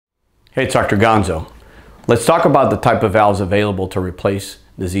Hey, it's Dr. Gonzo. Let's talk about the type of valves available to replace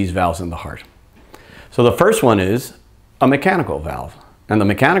diseased valves in the heart. So the first one is a mechanical valve, and the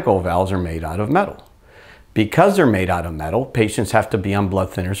mechanical valves are made out of metal. Because they're made out of metal, patients have to be on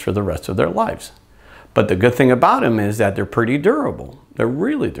blood thinners for the rest of their lives. But the good thing about them is that they're pretty durable. They're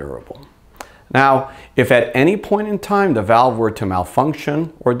really durable. Now, if at any point in time the valve were to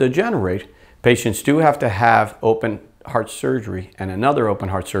malfunction or degenerate, patients do have to have open heart surgery and another open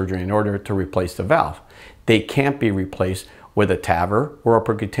heart surgery in order to replace the valve. They can't be replaced with a TAVR or a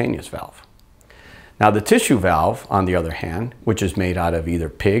percutaneous valve. Now the tissue valve, on the other hand, which is made out of either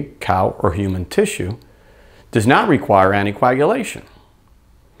pig, cow, or human tissue, does not require anticoagulation.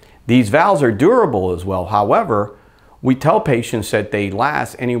 These valves are durable as well. However, we tell patients that they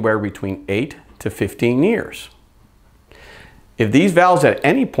last anywhere between 8 to 15 years. If these valves at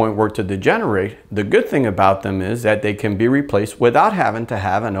any point were to degenerate, the good thing about them is that they can be replaced without having to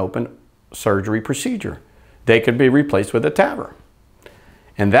have an open surgery procedure. They could be replaced with a TAVR.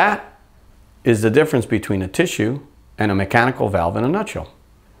 And that is the difference between a tissue and a mechanical valve in a nutshell.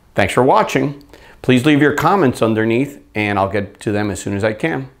 Thanks for watching. Please leave your comments underneath and I'll get to them as soon as I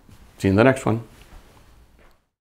can. See you in the next one.